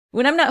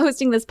When I'm not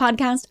hosting this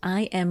podcast,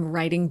 I am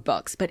writing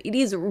books, but it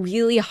is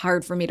really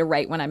hard for me to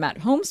write when I'm at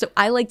home, so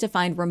I like to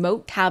find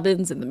remote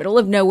cabins in the middle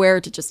of nowhere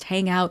to just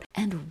hang out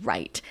and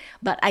write.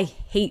 But I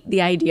hate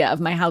the idea of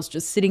my house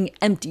just sitting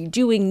empty,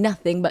 doing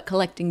nothing but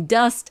collecting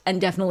dust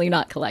and definitely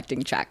not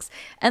collecting checks.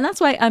 And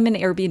that's why I'm an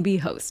Airbnb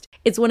host.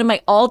 It's one of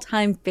my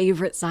all-time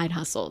favorite side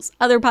hustles.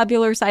 Other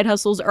popular side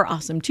hustles are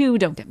awesome too,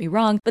 don't get me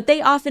wrong, but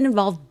they often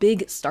involve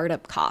big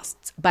startup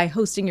costs. By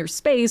hosting your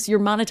space, you're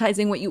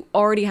monetizing what you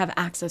already have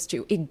access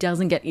to. It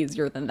doesn't get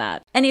easier than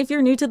that. And if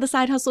you're new to the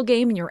side hustle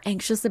game and you're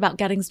anxious about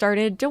getting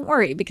started, don't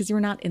worry, because you're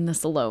not in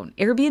this alone.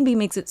 Airbnb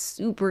makes it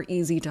super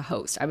easy to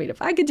host. I mean,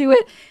 if I could do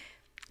it,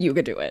 you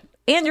could do it.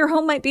 And your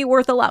home might be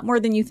worth a lot more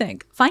than you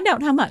think. Find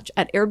out how much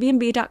at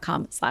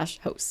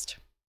airbnb.com/host.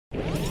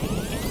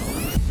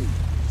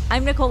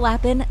 I'm Nicole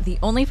Lappin, the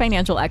only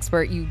financial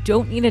expert you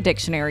don't need a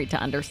dictionary to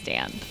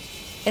understand.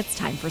 It's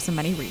time for some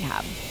money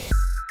rehab.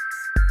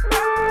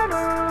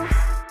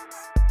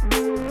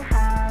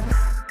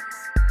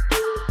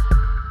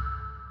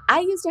 I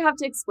used to have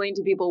to explain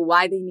to people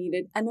why they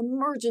needed an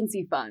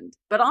emergency fund.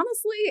 But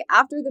honestly,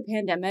 after the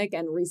pandemic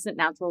and recent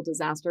natural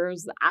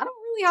disasters, I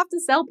don't really have to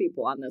sell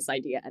people on this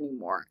idea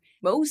anymore.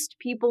 Most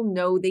people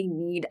know they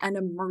need an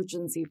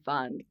emergency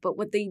fund, but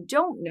what they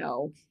don't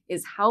know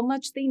is how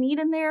much they need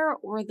in there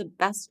or the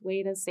best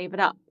way to save it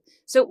up.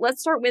 So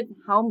let's start with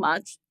how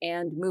much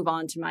and move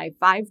on to my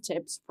 5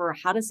 tips for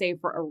how to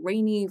save for a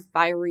rainy,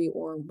 fiery,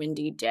 or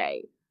windy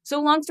day. So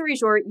long story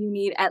short, you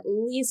need at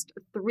least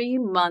 3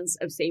 months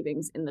of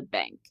savings in the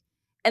bank.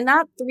 And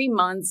that 3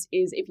 months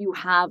is if you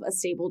have a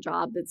stable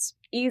job that's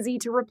easy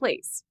to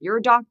replace. You're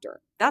a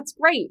doctor. That's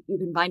great. You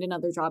can find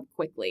another job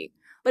quickly.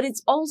 But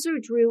it's also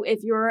true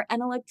if you're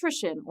an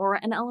electrician or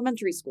an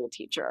elementary school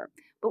teacher.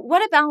 But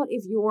what about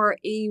if you're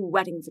a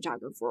wedding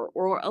photographer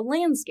or a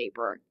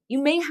landscaper?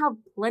 You may have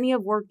plenty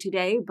of work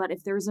today, but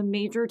if there's a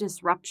major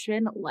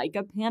disruption like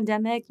a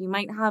pandemic, you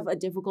might have a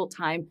difficult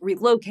time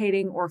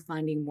relocating or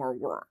finding more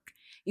work.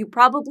 You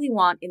probably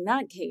want, in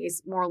that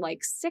case, more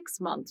like 6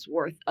 months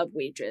worth of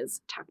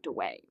wages tucked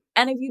away.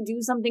 And if you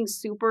do something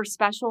super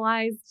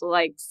specialized,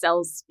 like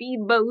sell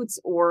speedboats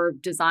or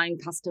design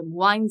custom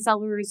wine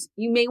cellars,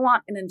 you may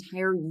want an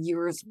entire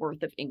year's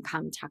worth of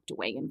income tucked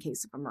away in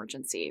case of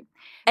emergency.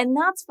 And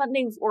that's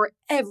funding for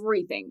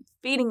everything: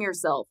 feeding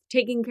yourself,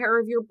 taking care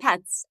of your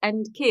pets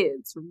and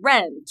kids,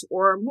 rent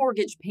or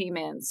mortgage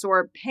payments,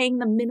 or paying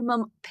the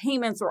minimum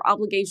payments or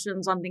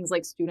obligations on things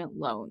like student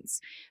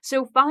loans.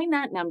 So find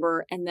that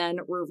number and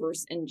then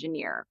reverse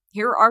engineer.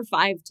 Here are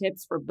 5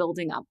 tips for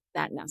building up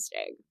that nest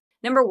egg.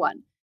 Number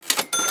 1,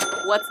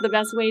 what's the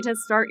best way to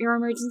start your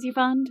emergency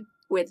fund?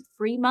 With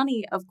free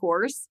money, of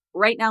course.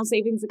 Right now,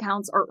 savings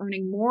accounts are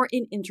earning more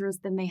in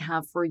interest than they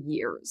have for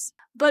years.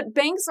 But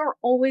banks are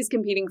always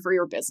competing for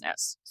your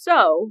business.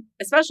 So,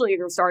 especially if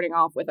you're starting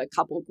off with a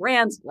couple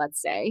grand,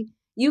 let's say,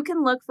 you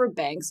can look for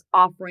banks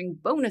offering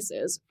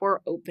bonuses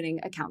for opening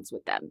accounts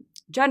with them.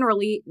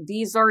 Generally,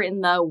 these are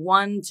in the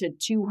 $100 to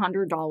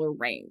 $200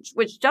 range,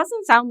 which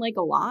doesn't sound like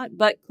a lot,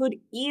 but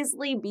could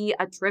easily be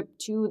a trip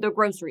to the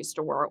grocery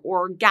store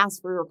or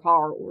gas for your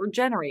car or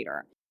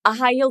generator. A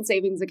high-yield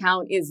savings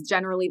account is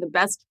generally the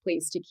best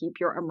place to keep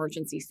your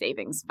emergency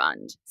savings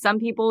fund. Some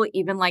people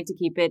even like to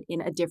keep it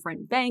in a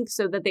different bank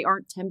so that they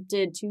aren't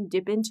tempted to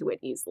dip into it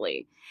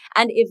easily.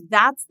 And if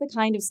that's the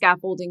kind of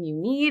scaffolding you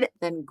need,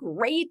 then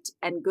great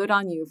and good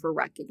on you for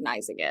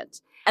recognizing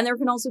it. And there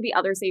can also be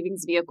other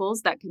savings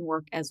vehicles that can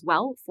work as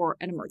well for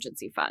an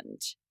emergency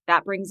fund.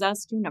 That brings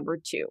us to number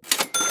 2.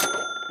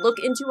 Look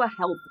into a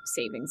health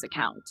savings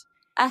account.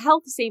 A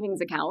health savings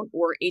account,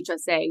 or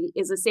HSA,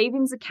 is a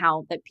savings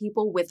account that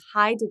people with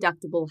high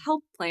deductible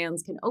health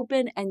plans can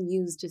open and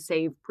use to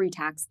save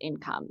pre-tax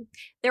income.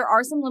 There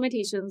are some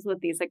limitations with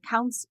these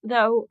accounts,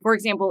 though. For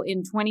example,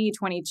 in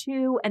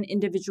 2022, an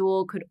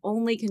individual could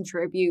only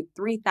contribute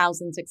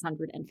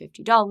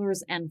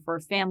 $3,650, and for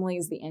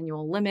families, the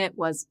annual limit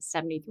was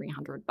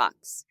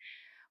 $7,300.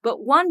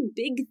 But one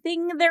big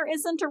thing there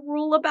isn't a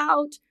rule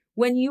about: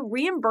 when you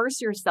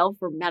reimburse yourself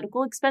for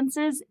medical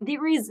expenses,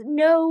 there is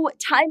no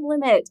time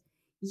limit.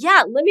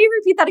 Yeah, let me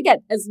repeat that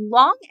again. As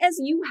long as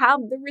you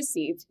have the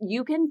receipts,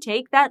 you can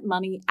take that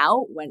money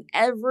out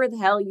whenever the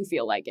hell you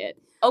feel like it.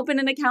 Open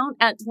an account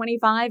at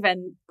 25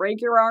 and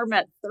break your arm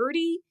at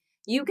 30.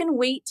 You can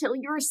wait till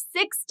you're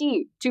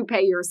 60 to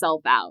pay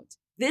yourself out.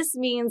 This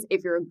means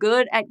if you're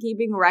good at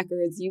keeping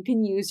records, you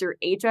can use your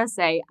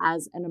HSA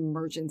as an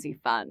emergency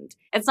fund.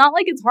 It's not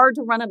like it's hard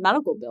to run up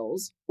medical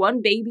bills.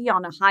 One baby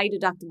on a high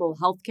deductible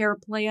healthcare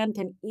plan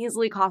can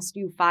easily cost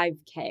you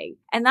 $5,000.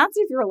 And that's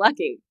if you're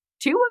lucky.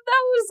 2 of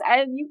those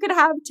and you could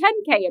have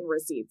 $10,000 in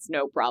receipts,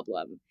 no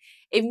problem.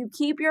 If you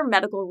keep your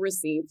medical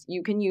receipts,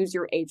 you can use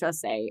your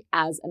HSA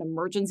as an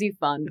emergency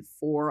fund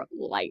for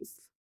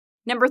life.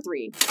 Number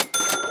 3,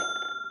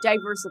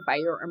 diversify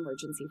your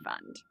emergency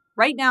fund.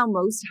 Right now,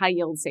 most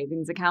high-yield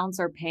savings accounts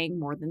are paying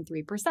more than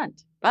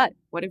 3%. But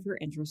what if you're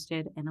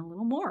interested in a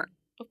little more?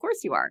 Of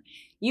course you are.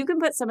 You can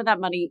put some of that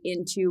money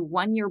into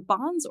one-year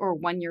bonds or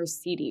one-year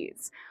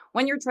CDs.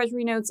 One-year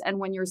Treasury notes and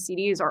one-year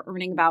CDs are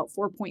earning about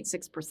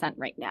 4.6%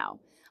 right now.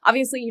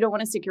 Obviously, you don't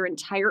want to stick your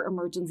entire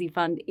emergency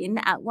fund in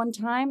at one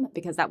time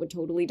because that would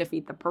totally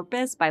defeat the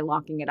purpose by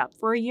locking it up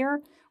for a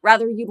year.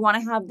 Rather, you'd want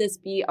to have this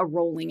be a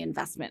rolling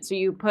investment. So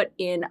you put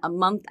in a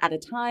month at a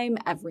time,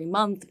 every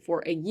month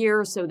for a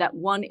year, so that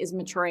one is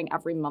maturing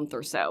every month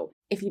or so.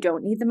 If you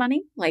don't need the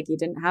money, like you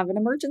didn't have an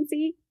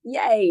emergency,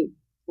 yay!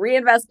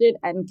 Reinvest it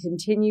and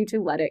continue to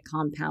let it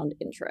compound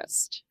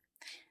interest.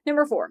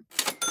 Number 4,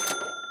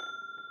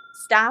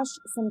 stash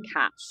some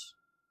cash.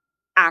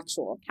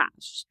 Actual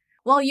cash.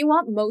 While you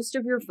want most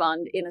of your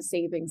fund in a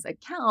savings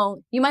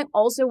account, you might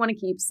also want to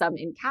keep some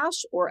in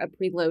cash or a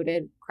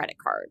preloaded credit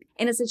card.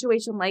 In a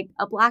situation like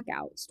a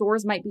blackout,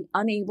 stores might be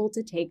unable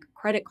to take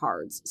credit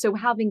cards. So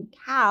having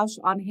cash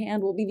on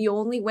hand will be the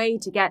only way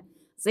to get,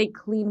 say,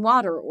 clean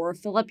water or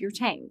fill up your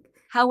tank.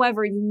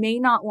 However, you may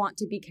not want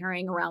to be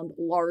carrying around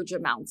large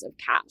amounts of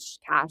cash.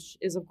 Cash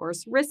is, of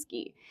course,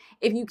 risky.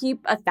 If you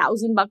keep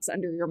 $1,000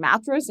 under your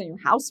mattress and your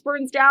house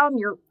burns down,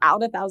 you're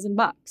out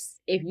 $1,000.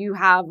 If you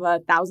have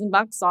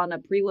 $1,000 on a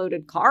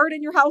preloaded card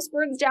and your house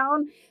burns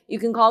down, you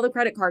can call the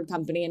credit card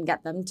company and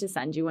get them to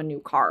send you a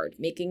new card,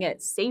 making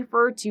it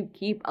safer to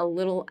keep a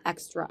little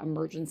extra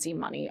emergency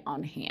money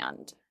on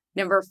hand.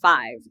 Number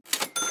 5.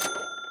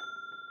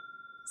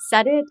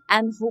 Set it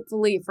and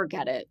hopefully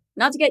forget it.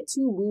 Not to get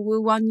too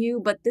woo-woo on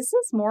you, but this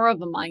is more of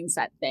a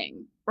mindset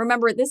thing.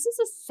 Remember, this is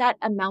a set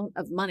amount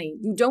of money.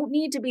 You don't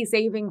need to be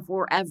saving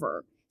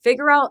forever.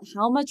 Figure out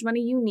how much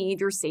money you need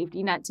your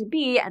safety net to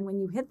be, and when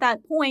you hit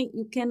that point,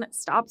 you can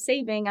stop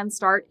saving and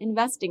start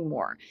investing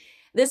more.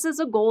 This is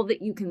a goal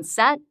that you can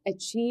set,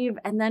 achieve,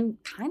 and then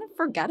kind of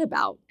forget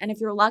about. And if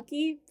you're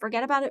lucky,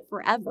 forget about it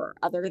forever,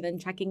 other than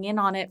checking in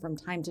on it from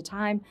time to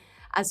time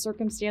as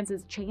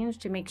circumstances change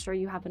to make sure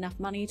you have enough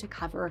money to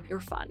cover your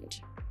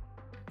fund.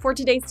 For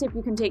today's tip,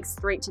 you can take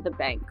straight to the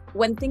bank.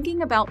 When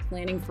thinking about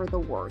planning for the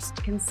worst,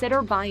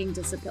 consider buying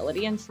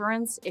disability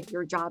insurance if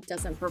your job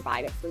doesn't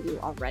provide it for you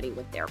already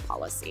with their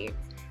policy.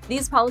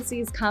 These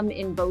policies come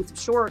in both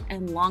short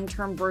and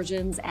long-term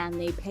versions, and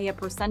they pay a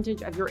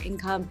percentage of your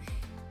income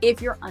if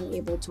you're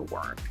unable to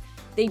work.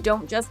 They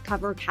don't just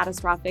cover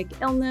catastrophic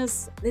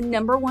illness. The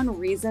number one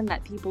reason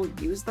that people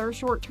use their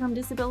short-term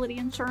disability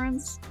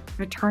insurance?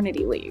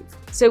 Maternity leave.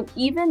 So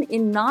even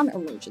in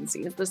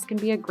non-emergencies, this can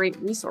be a great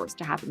resource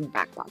to have in your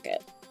back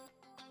pocket.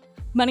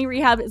 Money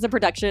Rehab is a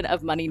production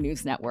of Money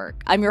News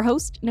Network. I'm your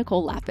host,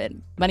 Nicole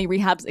Lappin. Money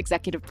Rehab's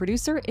executive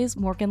producer is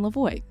Morgan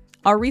Lavoie.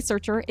 Our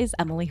researcher is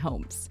Emily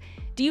Holmes.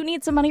 Do you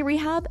need some money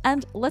rehab?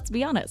 And let's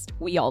be honest,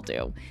 we all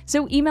do.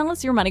 So email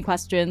us your money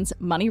questions,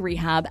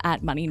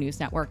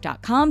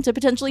 moneyrehab@moneynewsnetwork.com, to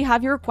potentially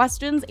have your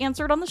questions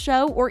answered on the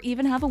show or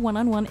even have a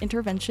one-on-one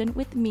intervention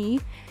with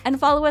me. And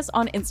follow us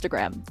on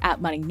Instagram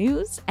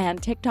 @moneynews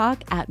and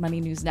TikTok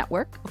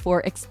 @moneynewsnetwork for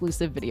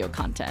exclusive video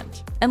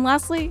content. And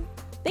lastly,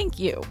 thank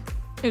you.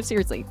 No,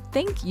 seriously,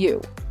 thank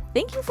you.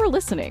 Thank you for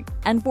listening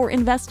and for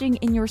investing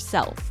in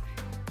yourself,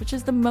 which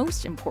is the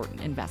most important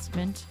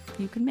investment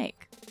you can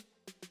make.